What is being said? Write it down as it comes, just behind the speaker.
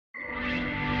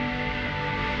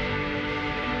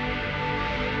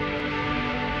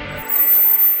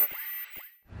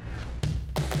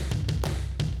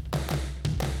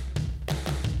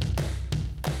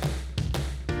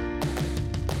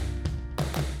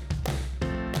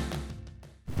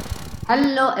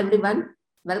Hello, everyone.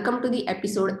 Welcome to the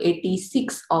episode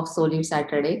 86 of Solive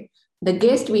Saturday. The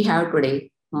guest we have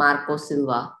today, Marco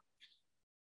Silva.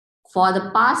 For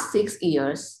the past 6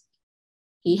 years,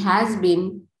 he has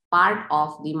been part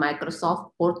of the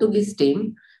Microsoft Portuguese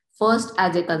team, first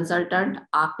as a consultant,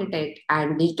 architect,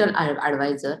 and digital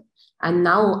advisor, and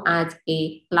now as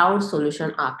a cloud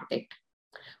solution architect,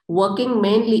 working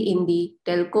mainly in the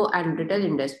telco and retail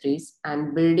industries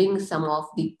and building some of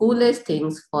the coolest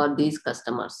things for these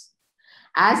customers.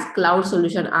 As cloud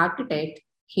solution architect,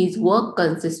 his work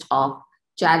consists of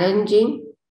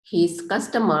challenging his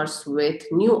customers with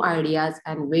new ideas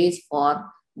and ways for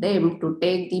them to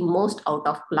take the most out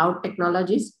of cloud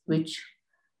technologies, which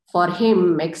for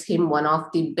him makes him one of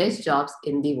the best jobs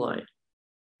in the world.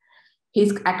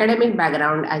 His academic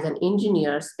background as an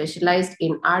engineer specialized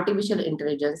in artificial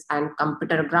intelligence and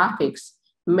computer graphics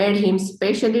made him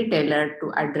specially tailored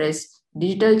to address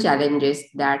digital challenges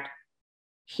that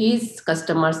his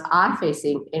customers are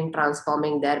facing in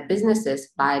transforming their businesses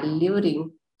by leveraging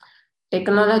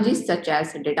technologies such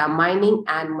as data mining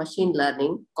and machine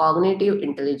learning, cognitive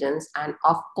intelligence, and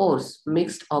of course,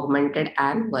 mixed augmented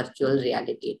and virtual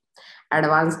reality.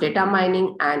 Advanced data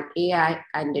mining and AI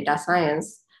and data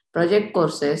science project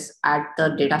courses at the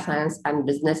Data Science and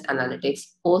Business Analytics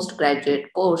postgraduate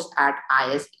course at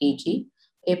ISEG,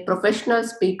 a professional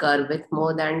speaker with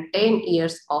more than 10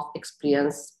 years of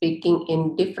experience speaking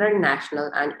in different national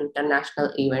and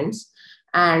international events,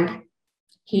 and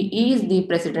he is the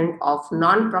president of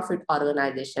non-profit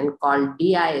organization called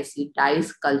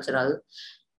DICE Cultural,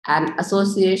 an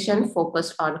association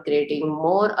focused on creating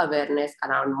more awareness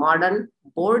around modern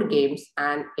board games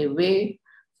and a way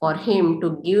for him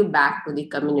to give back to the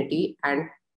community and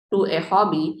to a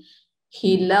hobby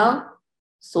he loved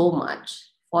so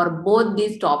much for both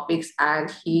these topics.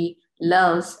 And he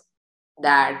loves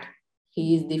that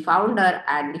he is the founder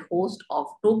and the host of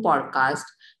two podcasts,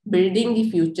 Building the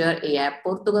Future AI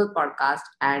Portugal podcast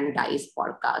and DICE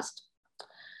podcast.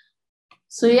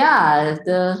 So yeah,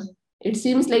 the it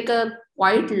seems like a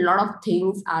quite a lot of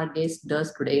things our guest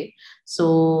does today.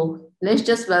 So let's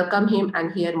just welcome him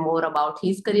and hear more about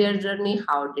his career journey.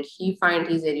 How did he find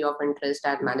his area of interest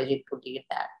and manage it to lead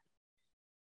that?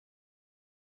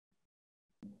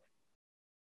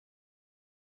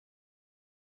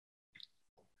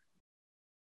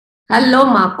 Hello,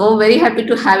 Marco. Very happy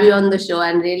to have you on the show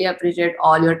and really appreciate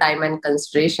all your time and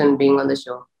consideration being on the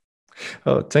show.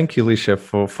 Oh, thank you, Lisha,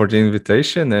 for the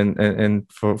invitation and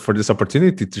for this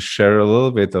opportunity to share a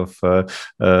little bit of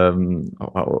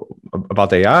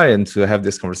about AI and to have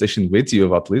this conversation with you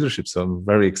about leadership. So I'm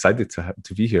very excited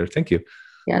to be here. Thank you.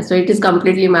 Yeah, so it is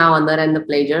completely my honor and the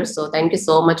pleasure. So thank you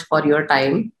so much for your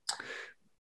time.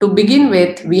 To begin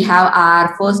with, we have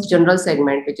our first general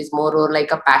segment, which is more or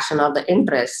like a passion or the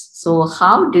interest. So,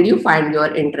 how did you find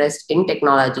your interest in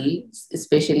technology,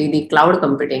 especially the cloud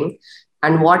computing?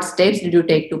 And what steps did you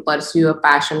take to pursue your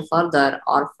passion further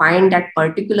or find that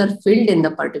particular field in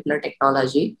the particular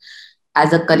technology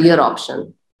as a career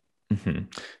option? Mm-hmm.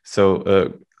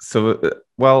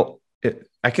 Well,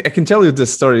 I can tell you the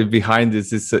story behind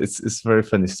this. It's a very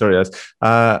funny story.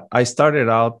 I started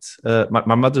out.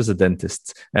 My mother's a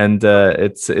dentist, and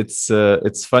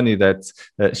it's funny that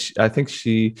I think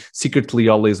she secretly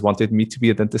always wanted me to be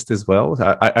a dentist as well.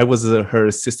 I was her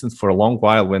assistant for a long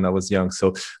while when I was young,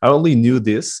 so I only knew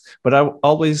this, but I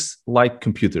always liked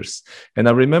computers. And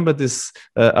I remember this.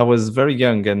 I was very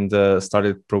young and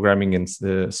started programming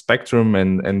in Spectrum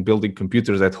and building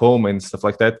computers at home and stuff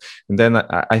like that. And then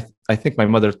I think my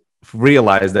mother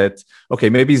realized that, okay,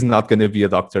 maybe he's not going to be a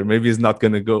doctor, maybe he's not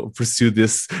going to go pursue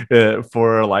this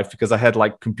for her life, because I had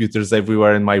like computers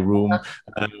everywhere in my room.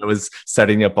 I was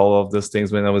setting up all of those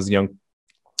things when I was young.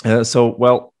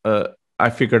 I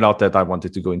figured out that I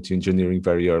wanted to go into engineering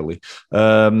very early,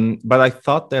 but I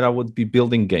thought that I would be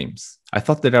building games. I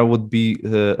thought that I would be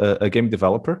a game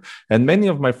developer, and many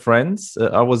of my friends,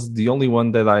 I was the only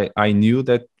one that I knew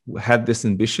that had this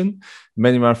ambition.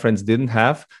 Many of my friends didn't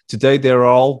have. Today, they're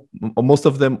all, most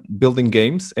of them, building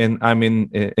games, and I'm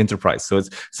in enterprise. So it's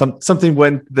something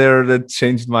went there that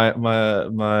changed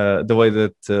the way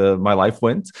that my life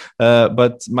went.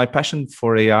 But my passion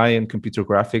for AI and computer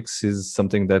graphics is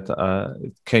something that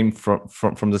came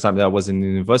from the time that I was in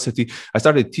university. I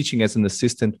started teaching as an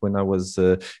assistant when I was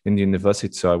in the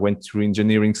university. So I went through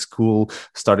engineering school,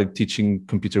 started teaching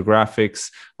computer graphics,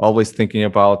 always thinking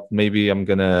about maybe I'm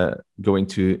gonna go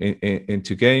into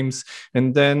games.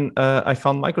 And then I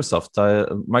found Microsoft.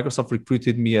 Microsoft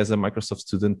recruited me as a Microsoft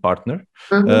student partner.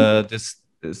 Mhm. This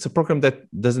it's a program that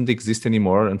doesn't exist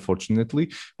anymore,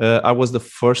 unfortunately. I was the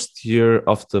first year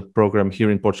of the program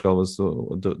here in Portugal. I was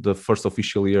the first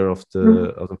official year of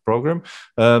the program.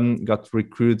 Got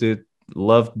recruited,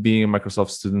 loved being a Microsoft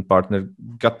student partner,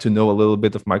 got to know a little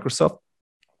bit of Microsoft.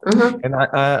 And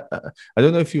I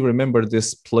don't know if you remember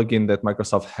this plugin that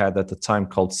Microsoft had at the time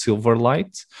called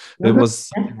Silverlight. It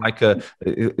was like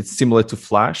it's similar to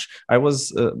Flash. I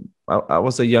was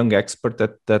a young expert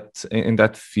that in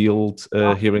that field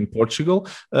here in Portugal,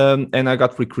 and I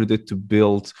got recruited to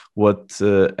build what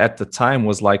at the time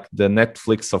was like the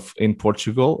Netflix of in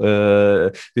Portugal.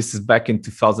 This is back in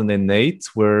 2008,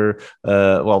 where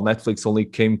Netflix only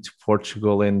came to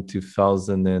Portugal in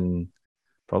 2018.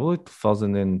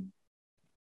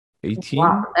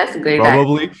 Wow, that's great.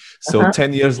 Probably. So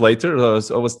 10 years later,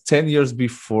 I was 10 years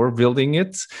before building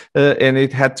it, and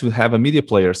it had to have a media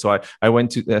player. So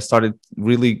I started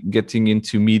really getting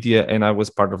into media, and I was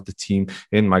part of the team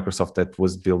in Microsoft that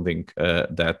was building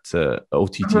that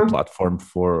OTT platform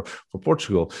for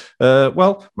Portugal.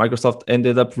 Microsoft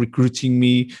ended up recruiting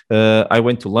me. I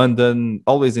went to London,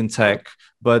 always in tech.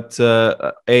 But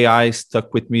AI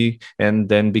stuck with me, and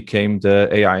then became the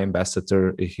AI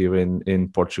ambassador here in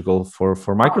Portugal for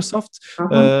Microsoft.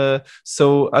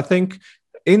 So I think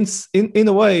in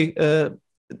a way,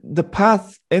 the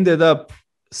path ended up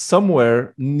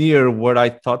somewhere near what I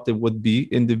thought it would be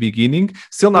in the beginning.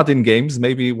 Still not in games.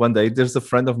 Maybe one day. There's a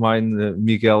friend of mine,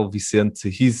 Miguel Vicente.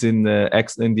 He's in the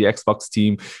Xbox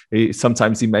team.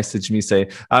 Sometimes he messaged me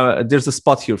saying, "There's a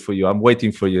spot here for you. I'm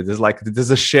waiting for you.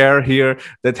 There's a share here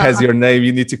that has your name.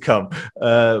 You need to come."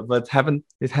 But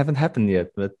it haven't happened yet.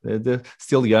 But they're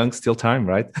still young, still time,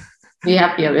 right?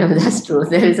 Yeah, that's true.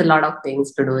 There is a lot of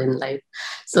things to do in life.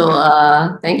 So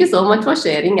thank you so much for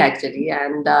sharing, actually.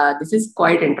 And this is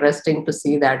quite interesting to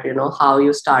see that, how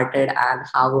you started and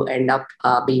how you end up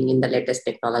being in the latest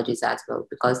technologies as well,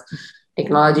 because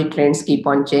technology trends keep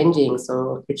on changing.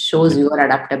 So it shows your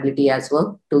adaptability as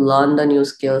well to learn the new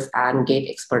skills and get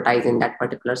expertise in that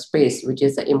particular space, which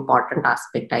is an important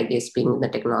aspect, I guess, being in the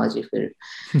technology field.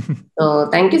 So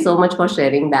thank you so much for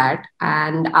sharing that.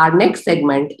 And our next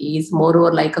segment is more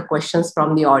or like a questions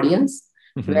from the audience,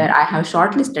 where I have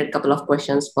shortlisted a couple of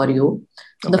questions for you.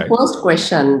 So the first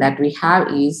question that we have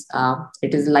is,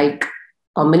 it is like a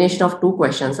combination of two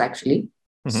questions, actually.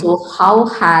 So how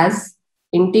has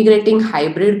integrating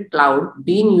hybrid cloud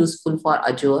been useful for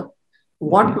Azure?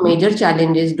 What major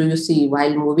challenges do you see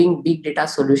while moving big data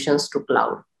solutions to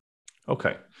cloud?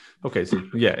 Okay, so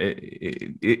yeah,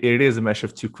 it is a mesh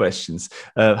of two questions.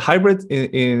 Hybrid,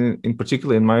 in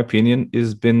particular, in my opinion,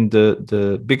 has been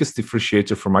the biggest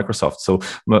differentiator for Microsoft. So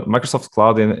Microsoft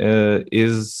Cloud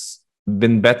is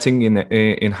been betting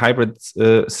in hybrid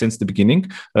since the beginning,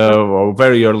 or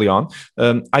very early on.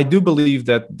 I do believe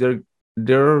that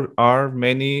there are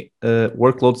many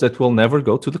workloads that will never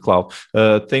go to the cloud.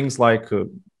 Things like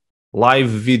live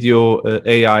video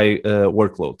AI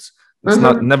workloads. It's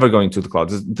not never going to the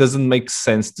cloud. It doesn't make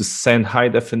sense to send high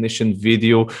definition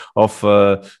video of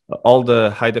all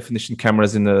the high definition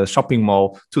cameras in a shopping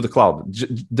mall to the cloud.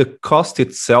 The cost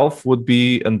itself would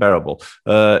be unbearable.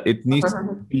 It needs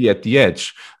to be at the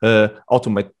edge.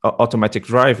 Automatic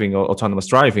driving or autonomous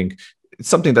driving. It's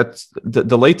something that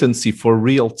the latency for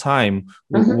real time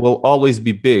will always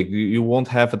be big. You won't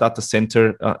have a data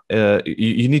center.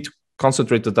 You need to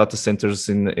concentrate the data centers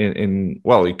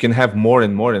you can have more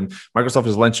and more, and Microsoft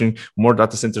is launching more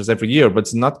data centers every year, but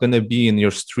it's not going to be in your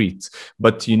street.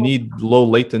 But you need low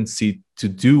latency to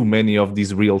do many of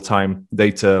these real-time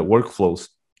data workflows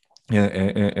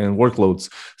and workloads.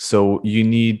 So you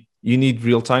need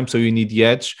real time, so you need the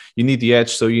edge. You need the edge,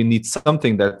 so you need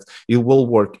something that it will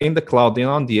work in the cloud and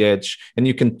on the edge, and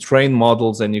you can train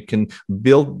models and you can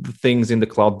build things in the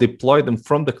cloud, deploy them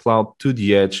from the cloud to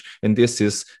the edge. And this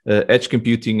is edge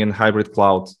computing and hybrid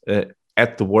cloud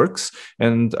at the works.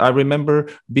 And I remember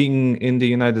being in the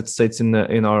United States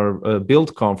in our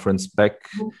build conference back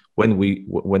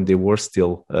when they were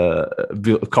still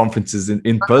conferences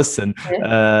in person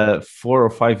 4 or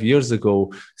 5 years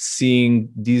ago, seeing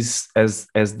this as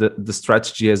the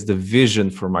strategy, as the vision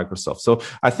for Microsoft. So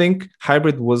I think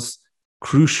hybrid was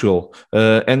crucial,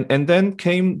 and then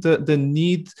came the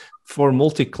need for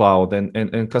multi-cloud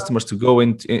and customers to go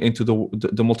into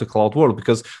the multi-cloud world,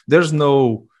 because there's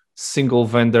no single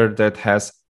vendor that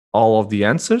has all of the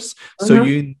answers. So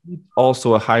you need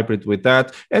also a hybrid with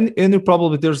that. And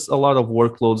probably there's a lot of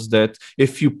workloads that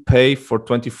if you pay for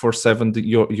 24/7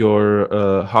 your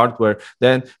hardware,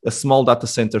 then a small data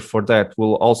center for that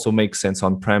will also make sense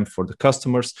on-prem for the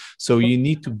customers. So you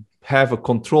need to have a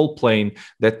control plane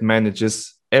that manages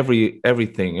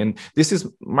everything. And this is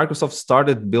Microsoft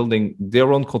started building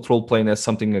their own control plane as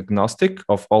something agnostic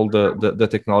of all the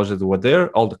technologies that were there,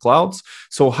 all the clouds.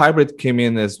 So hybrid came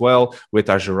in as well with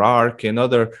Azure Arc and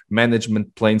other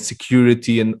management plane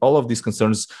security, and all of these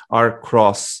concerns are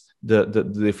across the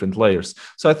different layers.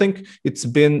 So I think it's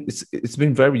been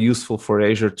very useful for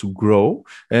Azure to grow,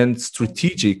 and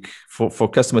strategic for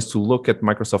customers to look at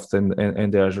Microsoft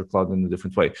and the Azure cloud in a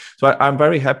different way. So I'm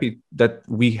very happy that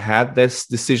we had this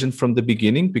decision from the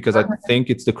beginning, because I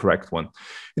think it's the correct one.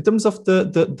 In terms of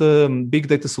the big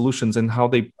data solutions and how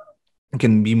they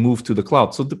can be moved to the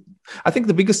cloud. So I think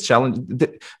the biggest challenge,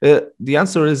 the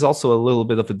answer is also a little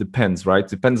bit of it depends, right?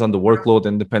 Depends on the workload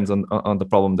and depends on the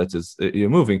problem that is you're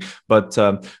moving. But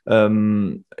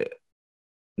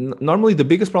normally the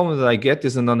biggest problem that I get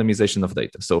is anonymization of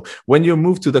data. So when you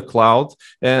move to the cloud,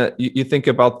 you think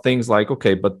about things like,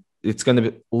 okay, but it's going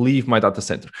to leave my data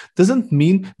center. Doesn't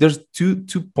mean there's two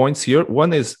points here.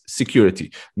 One is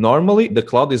security. Normally, the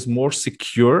cloud is more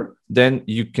secure than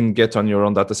you can get on your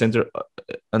own data center,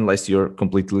 unless you're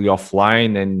completely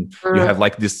offline and you have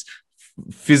like this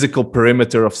physical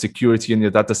perimeter of security in your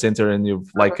data center, and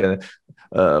you've like a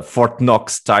Fort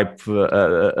Knox type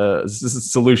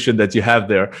solution that you have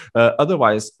there.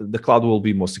 Otherwise, the cloud will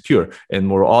be more secure and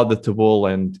more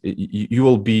auditable, and you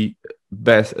will be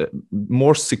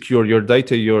more secure your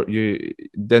data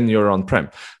than your on-prem.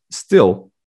 Still,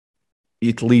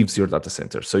 it leaves your data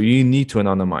center, so you need to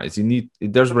anonymize.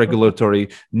 There's regulatory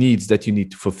needs that you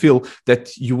need to fulfill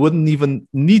that you wouldn't even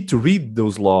need to read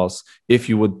those laws if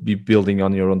you would be building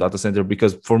on your own data center,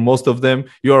 because for most of them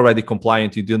you're already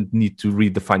compliant. You didn't need to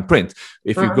read the fine print.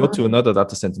 If you go to another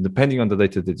data center, depending on the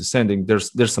data that you're sending,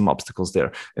 there's some obstacles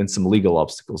there and some legal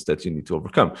obstacles that you need to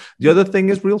overcome. The other thing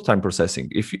is real-time processing.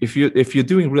 If you're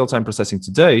doing real-time processing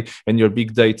today and your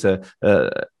big data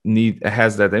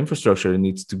has that infrastructure and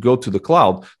needs to go to the cloud,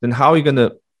 then how are you going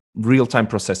to real-time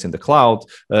process in the cloud?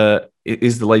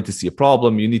 Is the latency a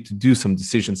problem? You need to do some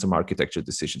decisions, some architecture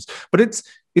decisions. But it's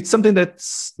something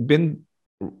that's been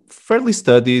fairly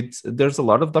studied. There's a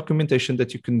lot of documentation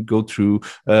that you can go through.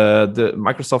 The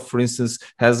Microsoft, for instance,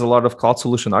 has a lot of cloud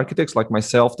solution architects like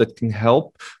myself that can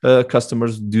help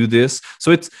customers do this.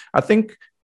 So I think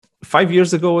 5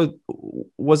 years ago, it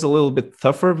was a little bit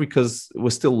tougher because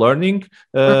we're still learning.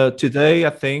 Today,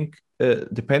 I think,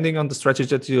 depending on the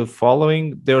strategy that you're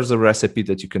following, there's a recipe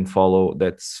that you can follow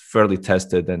that's fairly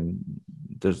tested, and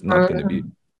there's not going to be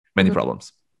many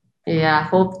problems. Yeah,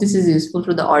 hope this is useful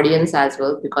to the audience as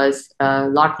well, because a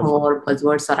lot more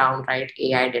buzzwords around, right?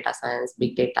 AI, data science,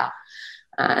 big data.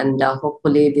 And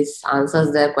hopefully this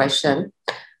answers their question.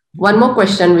 One more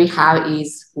question we have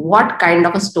is, what kind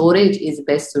of a storage is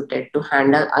best suited to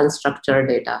handle unstructured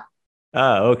data?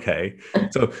 Okay.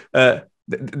 So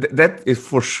that is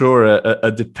for sure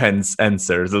a depends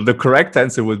answer. So the correct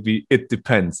answer would be it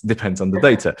depends on the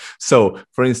data. So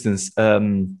for instance, I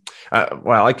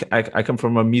come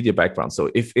from a media background. So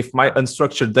if my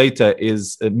unstructured data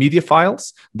is media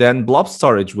files, then blob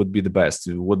storage would be the best.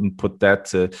 You wouldn't put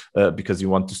that because you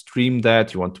want to stream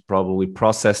that. You want to probably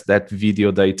process that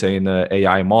video data in an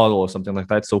AI model or something like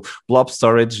that. So blob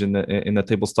storage in a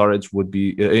table storage would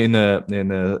be in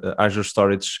a Azure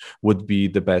storage would be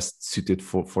the best suited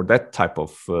for that type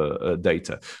of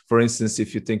data. For instance,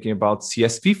 if you're thinking about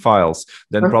CSV files,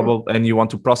 then probably, and you want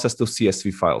to process those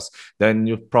CSV files, then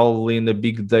you're probably in the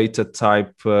big data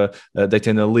type, data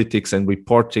analytics and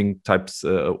reporting types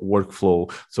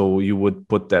workflow. So you would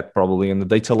put that probably in the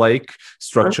data lake,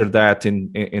 structure that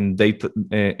in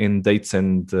dates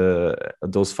and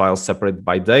those files separated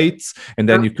by dates, and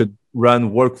then you could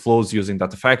run workflows using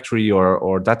Data Factory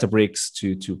or Databricks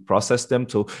to process them.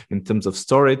 So in terms of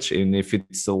storage, and if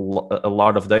it's a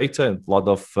lot of data and a lot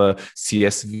of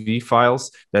CSV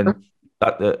files, then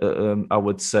I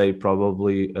would say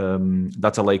probably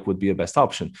Data Lake would be a best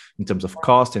option in terms of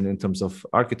cost and in terms of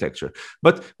architecture.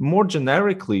 But more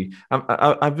generically,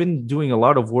 I've been doing a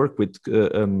lot of work with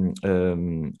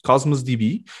Cosmos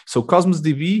DB. So Cosmos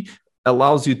DB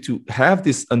allows you to have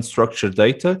this unstructured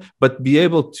data, but be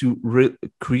able to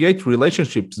create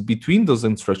relationships between those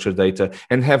unstructured data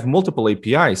and have multiple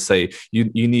APIs. Say you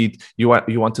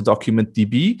want to document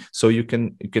DB, so you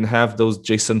can have those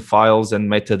JSON files and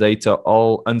metadata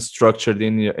all unstructured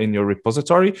in your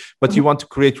repository, but you want to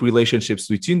create relationships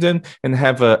between them and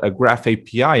have a graph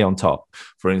API on top,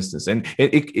 for instance. And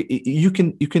you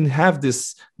can have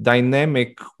this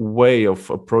dynamic way of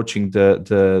approaching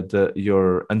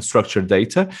your unstructured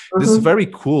data. This is very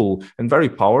cool and very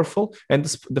powerful, and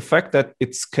the fact that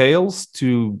it scales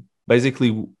to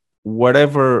basically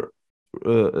whatever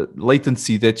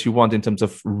latency that you want in terms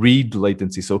of read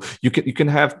latency. So you can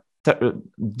have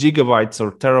gigabytes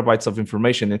or terabytes of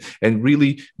information and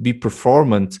really be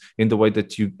performant in the way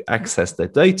that you access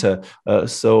that data.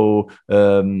 If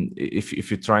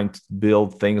you're trying to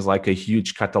build things like a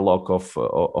huge catalog of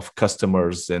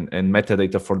customers and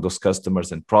metadata for those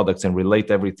customers and products and relate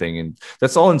everything, and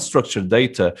that's all in structured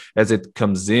data as it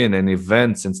comes in, and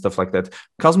events and stuff like that.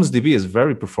 Cosmos DB is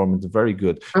very performant, very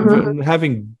good,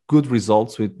 having good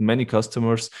results with many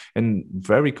customers and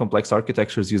very complex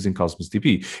architectures using Cosmos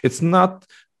DB. It's not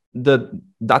the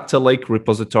data lake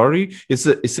repository. It's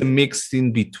a mix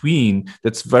in between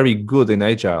that's very good in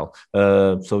agile.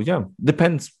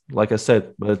 Depends, like I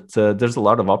said, but there's a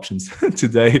lot of options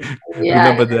today.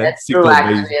 Remember that that's true.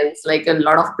 Actually, it's like a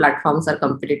lot of platforms are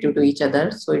competitive to each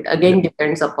other, so it again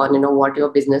depends upon what your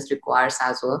business requires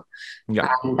as well,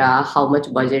 and how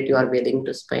much budget you are willing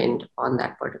to spend on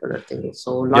that particular thing.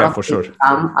 So a lot of things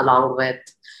come along with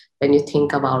when you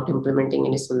think about implementing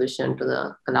any solution to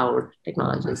the cloud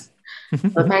technologies.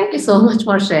 So thank you so much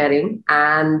for sharing.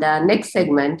 And the next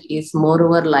segment is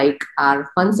moreover like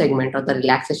our fun segment or the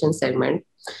relaxation segment,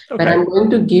 where I'm going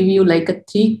to give you like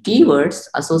 3 keywords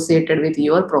associated with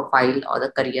your profile or the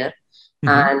career.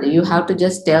 And you have to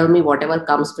just tell me whatever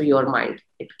comes to your mind.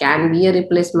 It can be a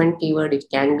replacement keyword, it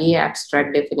can be an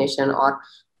abstract definition, or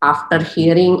after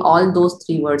hearing all those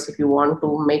 3 words, if you want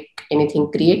to make anything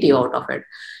creative out of it.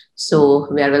 So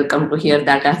we are welcome to hear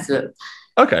that as well.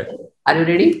 Okay. Are you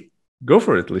ready? Go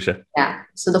for it, Lisha. Yeah.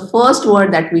 So the first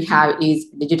word that we have is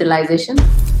digitalization.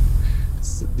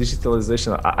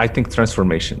 Digitalization, I think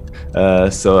transformation.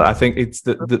 So I think it's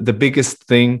the biggest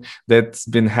thing that's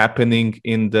been happening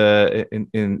in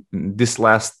this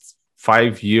last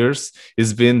 5 years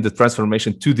has been the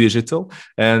transformation to digital.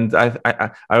 And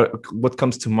what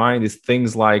comes to mind is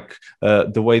things like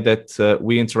the way that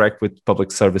we interact with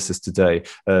public services today,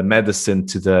 medicine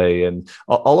today, and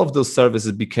all of those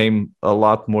services became a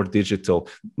lot more digital.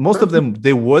 Most of them,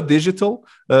 they were digital.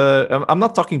 I'm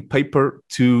not talking paper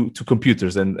to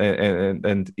computers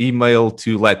and email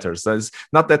to letters. It's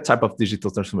not that type of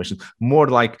digital transformation. More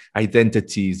like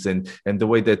identities and the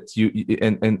way that you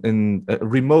and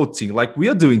remoting, like we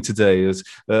are doing today, is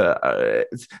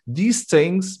these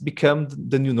things become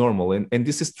the new normal, and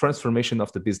this is transformation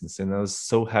of the business. And I was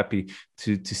so happy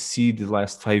to see the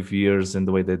last 5 years and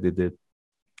the way that they did.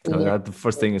 The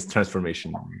first thing is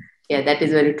transformation. Yeah, that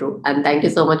is very true. And thank you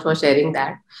so much for sharing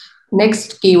that.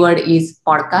 Next keyword is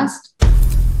podcast.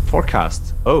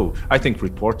 Forecast. Oh, I think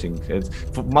reporting. It's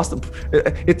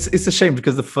a shame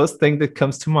because the first thing that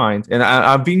comes to mind, and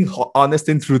I'm being honest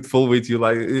and truthful with you,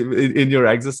 like in your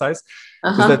exercise,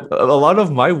 is that a lot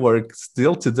of my work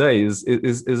still today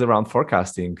is around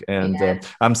forecasting, and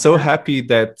I'm so happy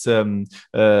that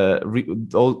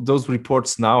those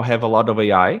reports now have a lot of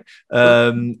AI.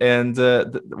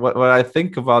 What I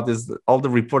think about is all the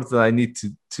reports that I need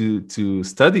to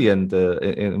study and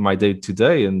in my day to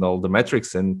day, and all the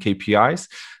metrics and KPIs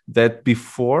that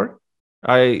before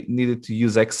I needed to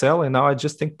use Excel, and now I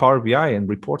just think Power BI and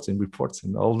reports and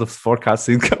all the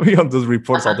forecasting coming on those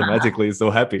reports automatically.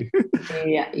 So happy.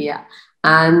 Yeah.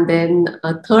 And then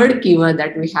a third keyword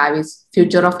that we have is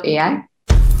future of AI.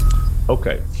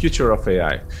 Okay, future of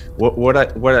AI. What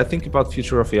I think about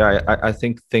future of AI, I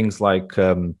think things like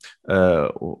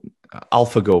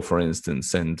AlphaGo, for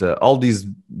instance, and all these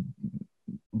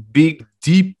big,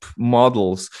 deep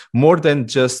models, more than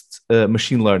just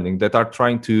machine learning, that are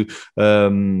trying to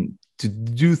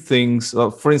do things.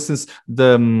 For instance,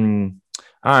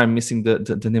 I'm missing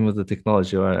the name of the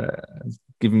technology.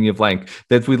 Giving me a blank.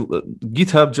 That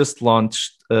GitHub just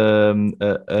launched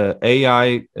a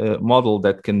AI model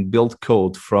that can build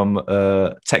code from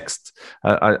text.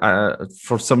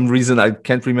 For some reason, I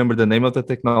can't remember the name of the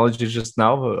technology just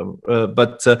now,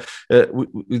 but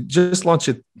we just launched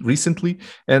it recently.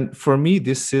 And for me,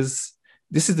 this is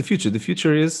the future. The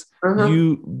future is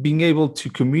you being able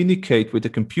to communicate with the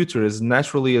computer as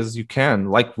naturally as you can,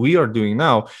 like we are doing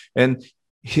now. And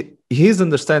his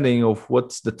understanding of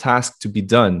what's the task to be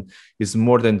done is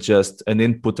more than just an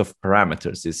input of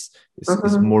parameters. Is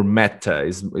more meta,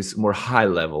 is more high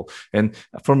level. And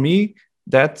for me,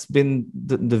 that's been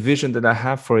the vision that I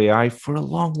have for AI for a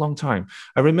long, long time.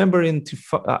 I remember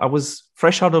I was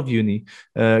fresh out of uni,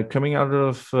 coming out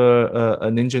of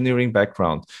an engineering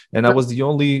background, and I was the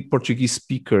only Portuguese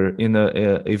speaker in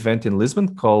an event in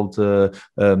Lisbon called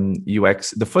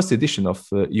UX, the first edition of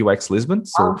UX Lisbon.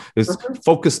 So it's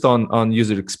focused on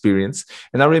user experience.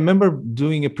 And I remember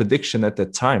doing a prediction at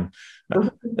that time.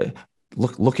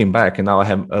 looking back, and now I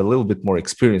have a little bit more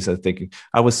experience, and thinking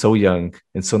I was so young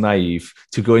and so naive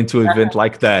to go into an event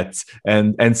like that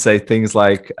and say things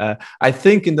like, I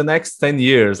think in the next 10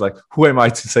 years, like, who am I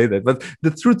to say that? But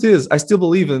the truth is, I still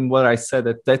believe in what I said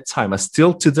at that time. I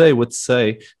still today would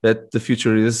say that the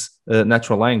future is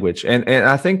natural language, and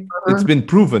I think it's been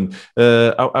proven.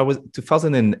 I was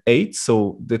 2008,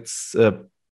 so that's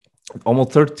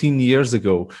almost 13 years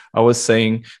ago. I was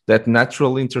saying that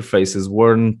natural interfaces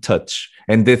weren't touch,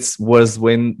 and this was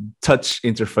when touch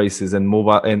interfaces and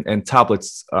mobile and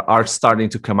tablets are starting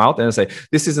to come out. And I say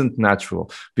this isn't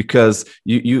natural because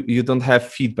you don't have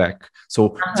feedback.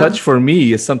 So touch for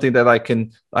me is something that I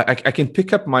can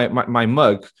pick up my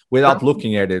mug without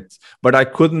looking at it, but I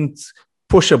couldn't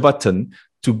push a button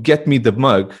to get me the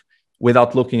mug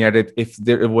without looking at it if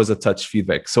there was a touch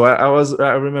feedback. So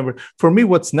I remember, for me,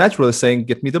 what's natural is saying,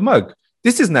 get me the mug.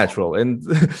 This is natural. And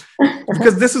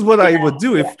because this is what I would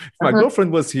do if my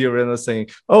girlfriend was here and I was saying,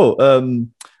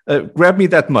 grab me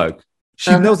that mug.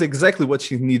 She knows exactly what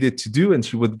she needed to do, and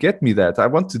she would get me that. I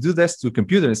want to do this to a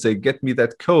computer and say, get me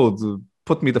that code,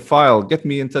 put me the file, get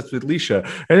me in touch with Lisha.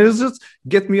 And it was just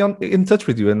get me in touch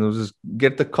with you, and it was just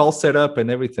get the call set up and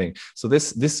everything. So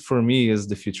this for me is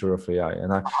the future of AI.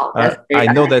 And I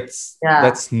know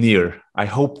that's near. I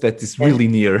hope that is really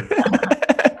near.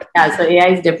 Yeah, so AI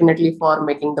is definitely for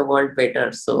making the world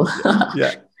better. So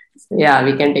yeah,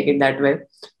 we can take it that way.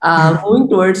 Moving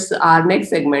towards our next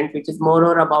segment, which is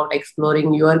more about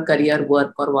exploring your career,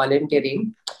 work, or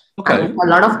volunteering. Okay. A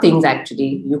lot of things,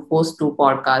 actually. You host 2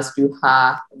 podcasts, you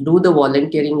do the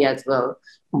volunteering as well.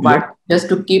 But just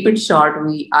to keep it short,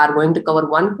 we are going to cover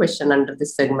one question under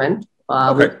this segment.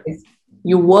 Which is,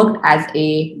 you worked as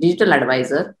a digital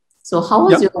advisor. So how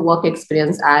was your work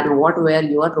experience, and what were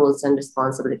your roles and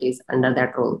responsibilities under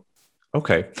that role?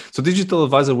 Okay. So digital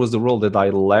advisor was the role that I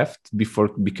left before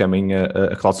becoming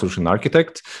a cloud solution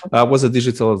architect. I was a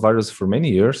digital advisor for many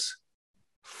years.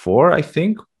 4, I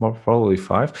think, or probably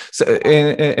 5. So,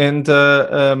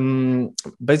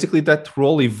 basically that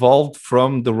role evolved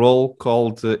from the role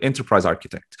called enterprise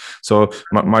architect. So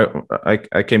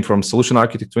I came from solution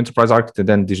architect to enterprise architect and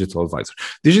then digital advisor.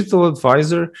 Digital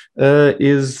advisor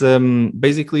is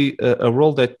basically a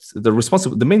role that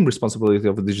the main responsibility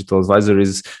of a digital advisor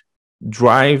is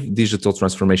drive digital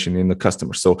transformation in the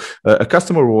customer. So a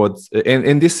customer would,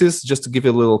 and this is just to give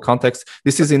you a little context,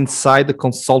 this is inside the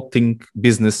consulting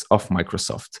business of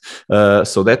Microsoft.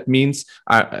 So that means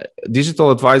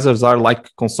digital advisors are like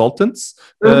consultants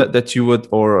that you would,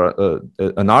 or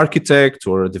an architect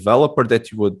or a developer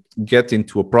that you would get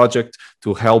into a project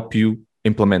to help you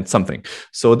implement something.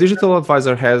 So a digital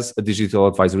advisor has a digital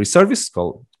advisory service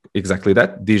called exactly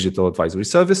that, digital advisory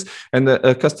service, and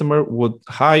a customer would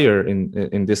hire,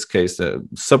 in this case,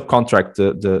 subcontract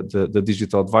the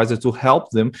digital advisor to help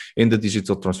them in the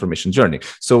digital transformation journey.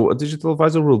 So a digital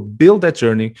advisor will build that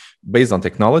journey based on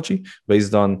technology,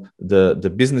 based on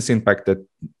the business impact that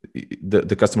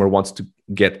the customer wants to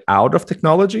get out of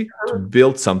technology to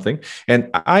build something. And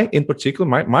I, in particular,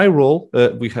 my role,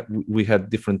 we had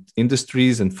different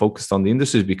industries and focused on the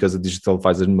industries because a digital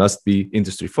advisor must be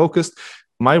industry focused.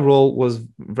 My role was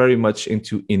very much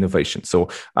into innovation. So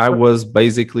I was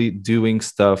basically doing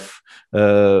stuff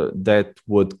that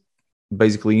would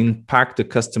basically impact the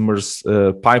customer's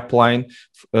pipeline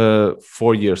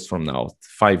 4 years from now,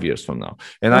 5 years from now.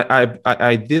 And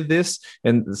I did this,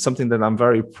 and something that I'm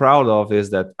very proud of is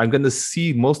that I'm going to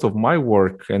see most of my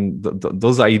work and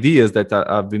those ideas that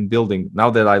I've been building now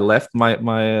that I left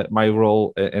my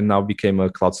role and now became a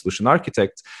cloud solution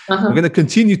architect. I'm going to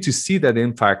continue to see that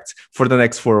impact for the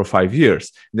next 4 or 5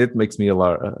 years. That makes me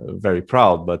very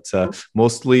proud, but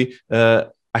mostly I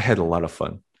had a lot of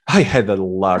fun. I had a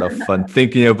lot of fun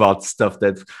thinking about stuff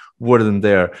that weren't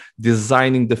there,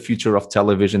 designing the future of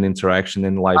television interaction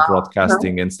and live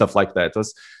broadcasting and stuff like that. I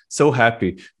was so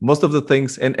happy. Most of the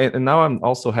things, and now I'm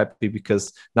also happy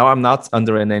because now I'm not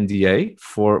under an NDA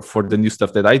for the new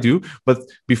stuff that I do. But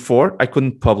before, I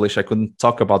couldn't publish, I couldn't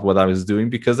talk about what I was doing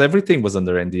because everything was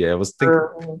under NDA. I was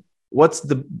thinking, what's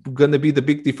going to be the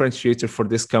big differentiator for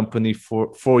this company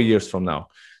for 4 years from now?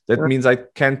 That means I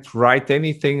can't write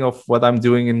anything of what I'm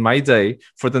doing in my day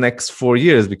for the next 4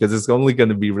 years because it's only going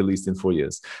to be released in 4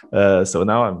 years. So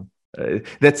now I'm.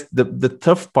 That's the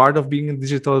tough part of being a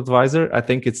digital advisor. I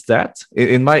think it's that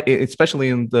especially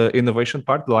in the innovation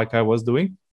part, like I was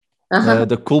doing.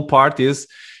 The cool part is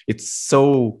it's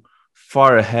so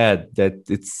far ahead that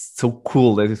it's so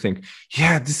cool that you think,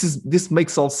 yeah, this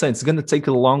makes all sense. It's going to take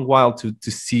a long while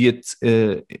to see it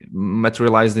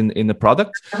materialized in a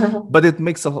product, but it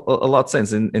makes a lot of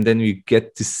sense, and then you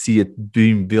get to see it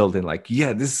being built, and like,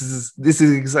 yeah, this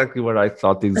is exactly what I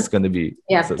thought it's going to be.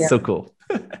 Yeah, So yeah. so cool.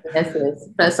 Yes, yes.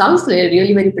 That sounds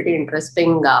really very pretty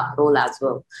interesting role as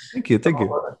well. Thank you.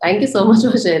 So, thank you so much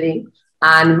for sharing.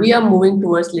 And we are moving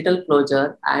towards little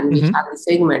closure, and we have a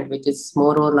segment which is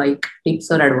more or like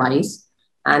tips or advice.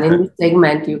 And in Okay. this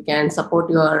segment, you can support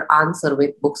your answer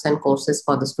with books and courses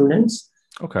for the students.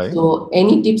 Okay. So,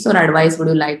 any tips or advice would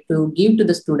you like to give to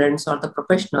the students or the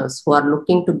professionals who are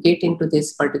looking to get into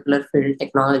this particular field,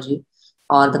 technology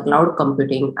or the cloud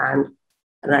computing, and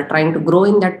are trying to grow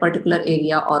in that particular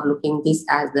area or looking this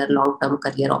as their long-term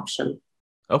career option?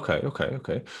 Okay.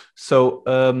 So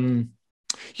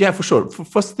yeah, for sure.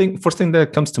 First thing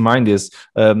that comes to mind is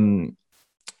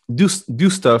do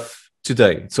stuff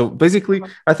today. So basically,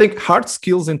 I think hard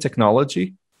skills in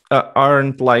technology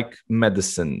aren't like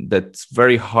medicine. That's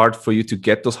very hard for you to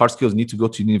get those hard skills. You need to go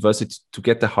to university to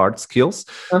get the hard skills.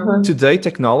 Today,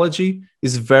 technology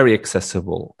is very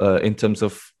accessible in terms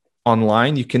of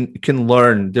online. You can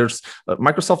learn. There's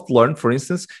Microsoft Learn, for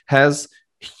instance, has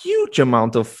huge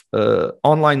amount of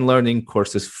online learning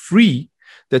courses free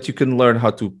that you can learn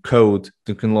how to code,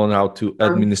 you can learn how to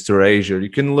administer Azure, you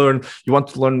want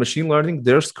to learn machine learning,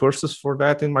 there's courses for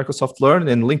that in Microsoft Learn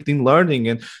and LinkedIn Learning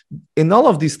and in all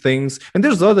of these things. And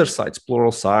there's other sites,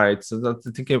 plural sites,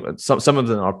 some of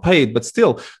them are paid, but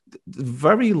still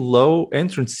very low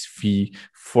entrance fee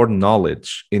for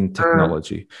knowledge in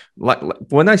technology. Like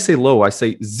when I say low, I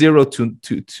say zero to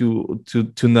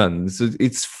none. So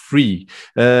it's free,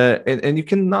 and you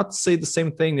cannot say the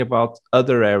same thing about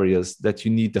other areas that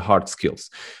you need the hard skills.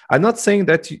 I'm not saying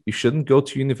that you shouldn't go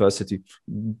to university.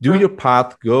 Do your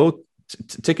path. Go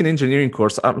take an engineering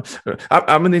course.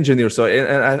 I'm an engineer, so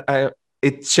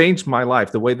it changed my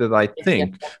life, the way that I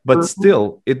think, but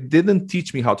still it didn't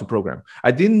teach me how to program.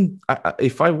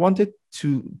 If I wanted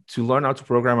to learn how to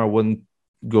program, I wouldn't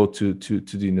go to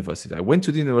the university. I went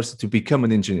to the university to become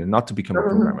an engineer, not to become a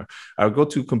programmer. I would go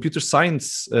to computer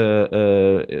science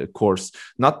course,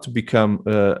 not to become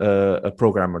a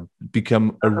programmer,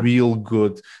 become a real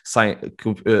good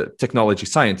technology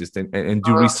scientist and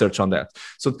do research on that.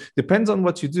 So depends on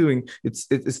what you're doing.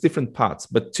 It's different paths.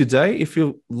 But today, if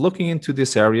you're looking into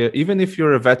this area, even if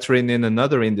you're a veteran in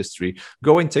another industry,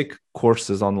 go and take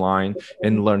courses online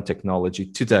and learn technology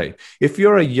today. If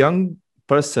you're a young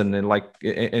person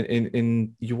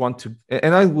and you want to,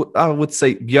 and I would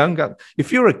say young,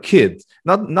 if you're a kid,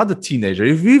 not a teenager,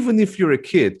 even if you're a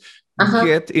kid,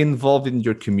 get involved in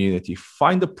your community,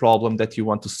 find a problem that you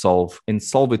want to solve and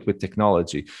solve it with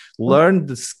technology. Learn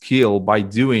the skill by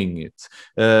doing it.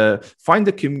 Find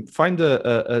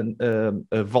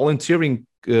a volunteering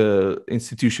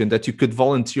institution that you could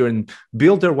volunteer and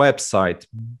build their website,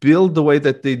 build the way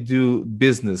that they do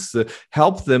business,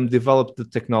 help them develop the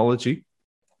technology,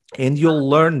 and you'll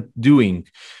learn doing.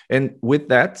 And with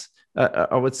that,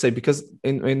 I would say, because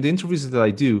in the interviews that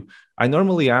I do, I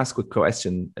normally ask a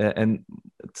question, and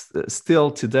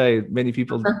still today, many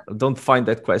people don't find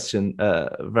that question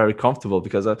very comfortable,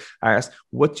 because I ask,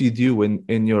 what do you do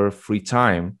in your free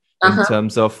time in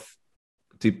terms of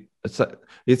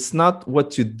it's not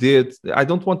what you did. I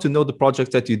don't want to know the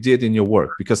project that you did in your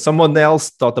work because someone else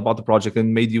thought about the project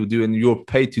and made you do and you're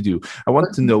paid to do. I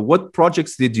want to know what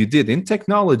projects you did in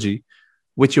technology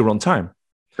with your own time.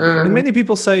 And many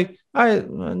people say,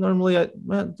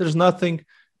 there's nothing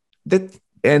that,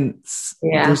 and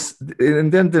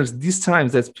then there's these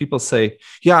times that people say,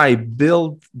 I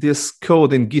built this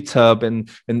code in GitHub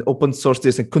and open source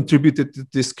this and contributed to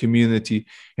this community.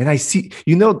 And I see,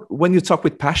 when you talk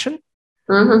with passion,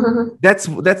 that's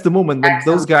the moment when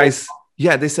those guys,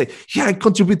 they say, I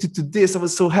contributed to this. I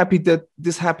was so happy that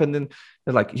this happened. And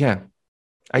they're like,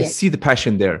 I see the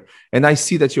passion there, and I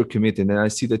see that you're committed, and I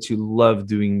see that you love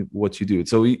doing what you do.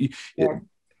 So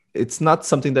it's not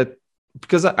something that,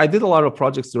 because I did a lot of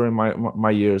projects during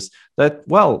my years that,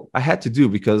 I had to do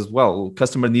because,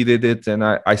 customer needed it and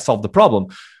I solved the problem.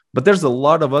 But there's a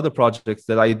lot of other projects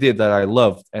that I did that I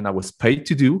loved and I was paid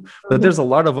to do. But there's a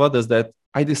lot of others that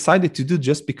I decided to do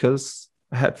just because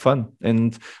I had fun.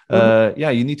 And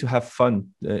you need to have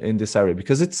fun in this area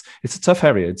because it's a tough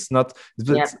area. It's not.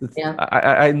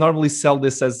 I normally sell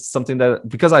this as something that,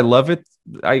 because I love it,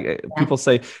 people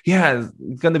say, it's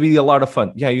going to be a lot of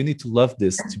fun. You need to love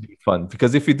this to be fun,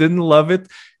 because if you didn't love it,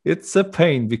 it's a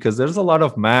pain, because there's a lot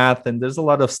of math and there's a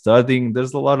lot of studying,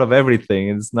 there's a lot of everything.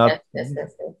 It's not.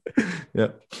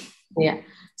 Yeah.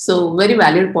 So very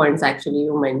valid points actually.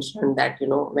 You mentioned that,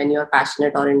 when you're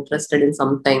passionate or interested in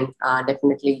something,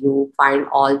 definitely you find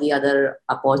all the other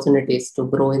opportunities to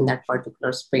grow in that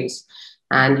particular space,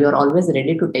 and you're always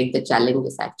ready to take the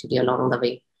challenges actually along the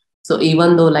way. So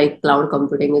even though like cloud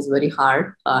computing is very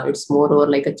hard, it's more or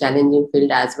like a challenging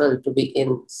field as well to be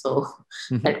in. So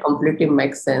Mhm. that completely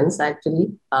makes sense actually,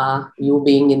 you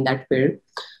being in that field.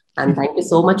 And thank you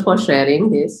so much for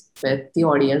sharing this with the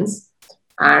audience.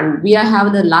 And we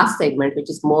have the last segment, which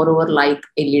is moreover like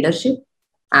a leadership.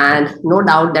 And no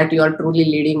doubt that you are truly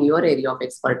leading your area of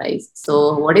expertise. So,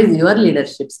 what is your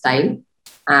leadership style?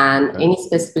 And Okay. any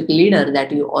specific leader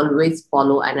that you always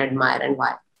follow and admire, and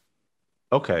why?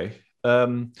 Okay.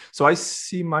 So I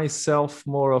see myself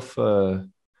more of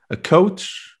a coach,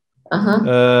 Uh-huh.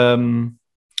 um,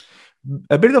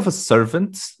 a bit of a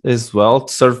servant as well,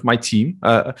 to serve my team.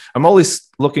 I'm always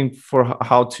looking for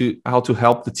how to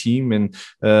help the team, and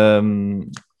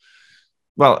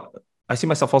well, I see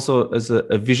myself also as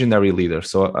a visionary leader.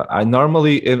 So I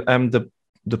normally am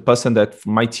the person that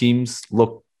my teams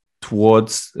look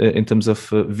towards in terms of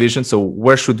vision. So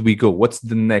where should we go? What's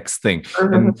the next thing?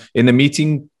 Uh-huh. And in a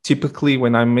meeting, typically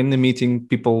when I'm in the meeting,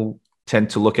 people tend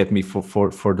to look at me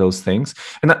for those things.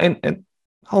 And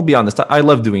I'll be honest, I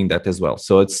love doing that as well.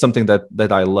 So it's something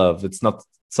that I love. It's not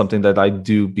something that I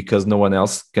do because no one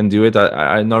else can do it.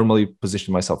 I normally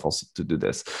position myself also to do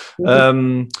this.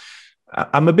 Um,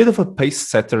 I'm a bit of a pace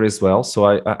setter as well, so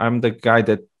I'm the guy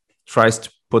that tries to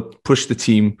push the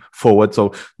team forward.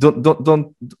 So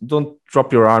don't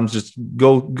drop your arms. Just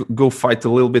go fight a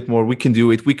little bit more. We can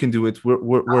do it. We can do it.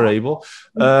 We're able.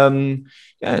 Yeah,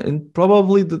 and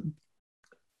probably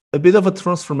a bit of a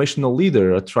transformational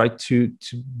leader. I try to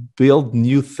build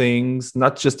new things,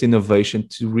 not just innovation,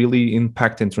 to really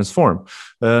impact and transform.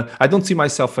 I don't see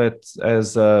myself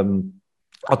as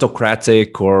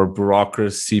autocratic or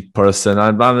bureaucracy person.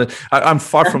 I'm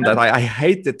far from that. I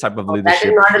hate that type of That is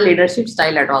leadership. not a leadership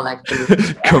style at all, actually.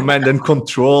 Command and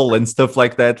control and stuff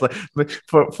like that. Like,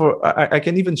 I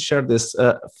can even share this.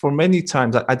 For many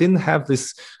times, I didn't have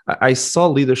this. I saw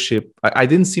leadership. I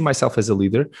didn't see myself as a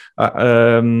leader.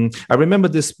 I remember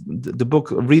the book,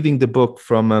 reading the book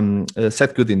from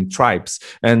Seth Godin, Tribes,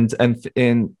 and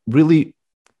really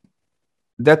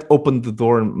that opened the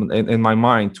door in my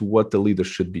mind to what the leader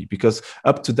should be, because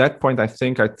up to that point I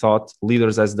think I thought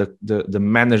leaders as the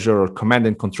manager or command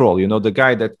and control, the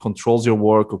guy that controls your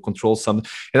work or controls something.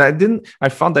 And I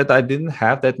found that I didn't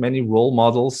have that many role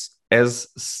models as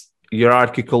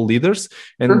hierarchical leaders.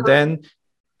 And Mhm. then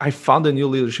I found a new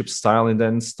leadership style and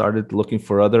then started looking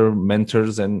for other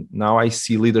mentors. And now I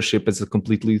see leadership as a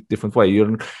completely different way.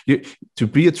 You to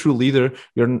be a true leader,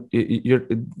 you're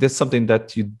that's something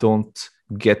that you don't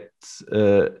get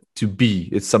to be.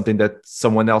 It's something that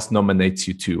someone else nominates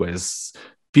you to, as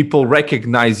people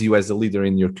recognize you as a leader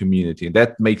in your community, and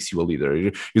that makes you a leader.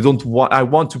 You don't want, I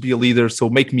want to be a leader, so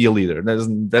make me a leader.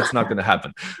 That's not going to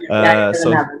happen. Yeah, it doesn't So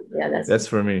happen. Yeah, that's that's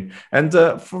for me. And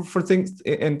for things,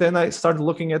 and then I started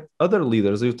looking at other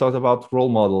leaders. You talked about role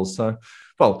models.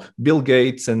 Well, Bill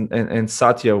Gates and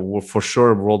Satya were for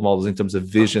sure role models in terms of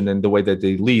vision and the way that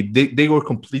they lead. They were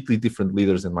completely different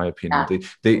leaders, in my opinion.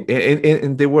 yeah.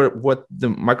 And they were what the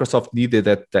Microsoft needed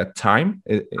at that time,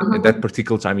 at that Mhm.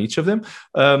 particular time, each of them.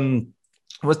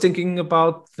 I was thinking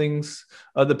about things,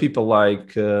 other people like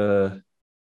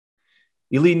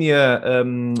Ilenia,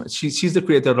 she's the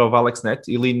creator of AlexNet.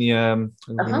 Ilenia,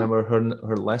 I don't Uh-huh. remember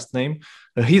her last name,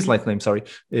 his last name. Sorry,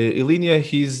 Ilenia.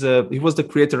 He was the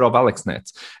creator of AlexNet.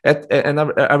 And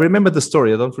I remember the story.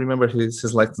 I don't remember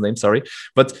his last name. Sorry,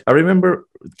 but I remember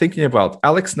thinking about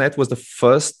AlexNet was the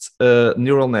first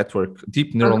neural network, deep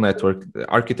neural network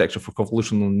architecture for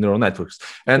convolutional neural networks.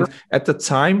 And at the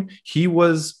time, he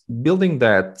was building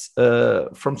that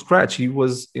from scratch. He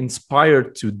was inspired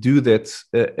to do that,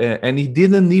 and he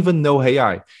didn't even know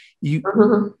AI.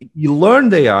 Mhm. He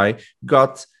learned AI,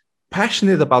 got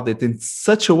passionate about it in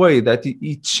such a way that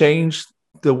it changed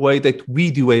the way that we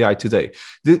do AI today.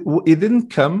 It didn't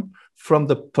come from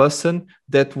the person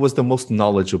that was the most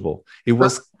knowledgeable.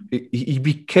 He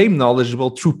became knowledgeable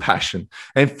through passion.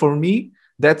 And for me,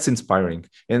 that's inspiring.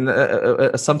 And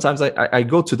sometimes I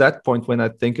go to that point when I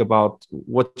think about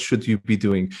what should you be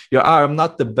doing. Yeah, I'm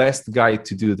not the best guy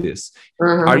to do this.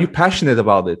 Are you Mhm. passionate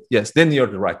about it? Yes, then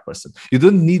you're the right person. You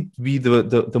don't need to be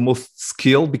the most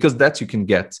skilled, because that you can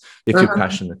get if you're Mhm.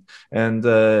 passionate. And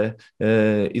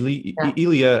Yeah.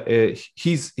 Ilya,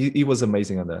 he was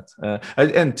amazing on that.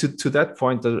 And to that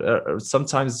point,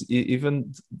 sometimes even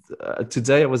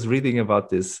today I was reading about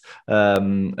this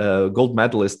gold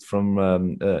medalist from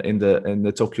in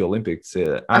the Tokyo Olympics.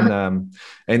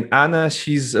 Anna,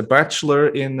 she's a bachelor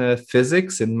in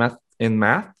physics in math.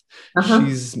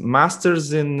 She's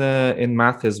master's in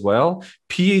math as well,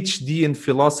 PhD in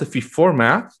philosophy for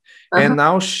math, and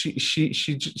now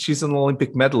she's an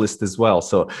Olympic medalist as well.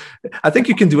 So I think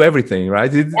you can do everything,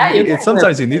 right?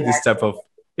 Sometimes you need this type of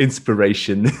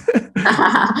inspiration.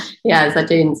 Yeah,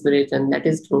 such an inspiration. That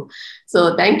is true.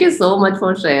 So thank you so much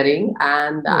for sharing.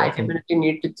 And I definitely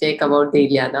need to check about the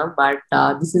Ileana. But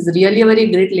this is really a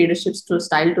very great leadership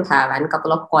style to have, and a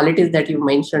couple of qualities that you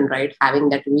mentioned, right? Having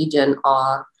that vision,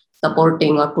 or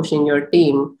supporting or pushing your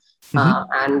team,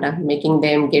 and making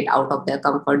them get out of their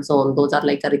comfort zone. Those are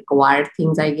like a required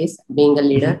things, I guess, being a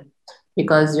leader,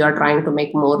 because you are trying to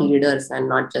make more leaders and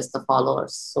not just the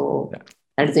followers. So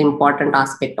that is the important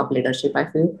aspect of leadership, I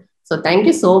feel. So thank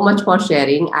you so much for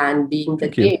sharing and being the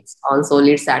guest on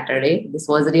Solid Saturday. This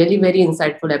was really very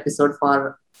insightful episode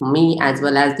for me as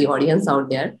well as the audience out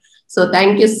there. So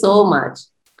thank you so much.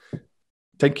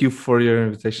 Thank you for your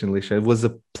invitation, Lisha. It was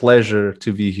a pleasure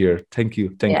to be here. Thank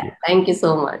you. Thank you. Thank you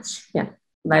so much. Yeah.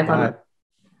 Bye for now.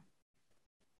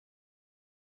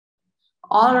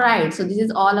 All right. So this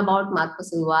is all about Marco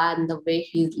Silva and the way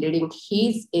he's leading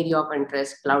his area of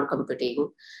interest, cloud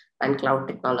computing and cloud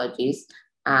technologies.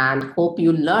 And hope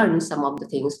you learned some of the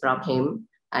things from him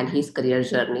and his career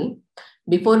journey.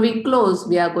 Before we close,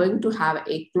 we are going to have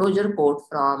a closure quote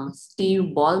from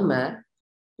Steve Ballmer,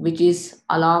 which is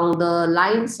along the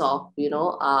lines of,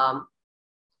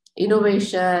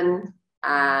 innovation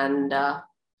and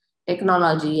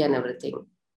technology and everything.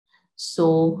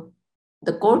 So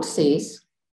the quote says,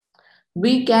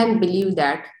 "We can believe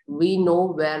that we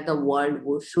know where the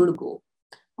world should go,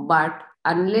 but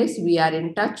unless we are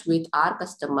in touch with our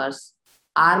customers,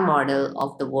 our model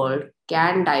of the world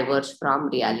can diverge from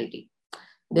reality."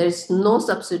 There is no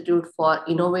substitute for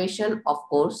innovation, of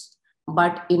course,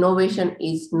 but innovation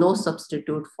is no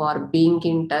substitute for being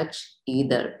in touch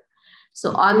either.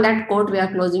 So, on that quote, we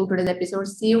are closing today's episode.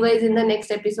 See you guys in the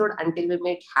next episode. Until we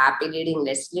meet, happy leading.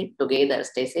 Let's lead together.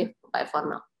 Stay safe. Bye for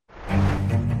now.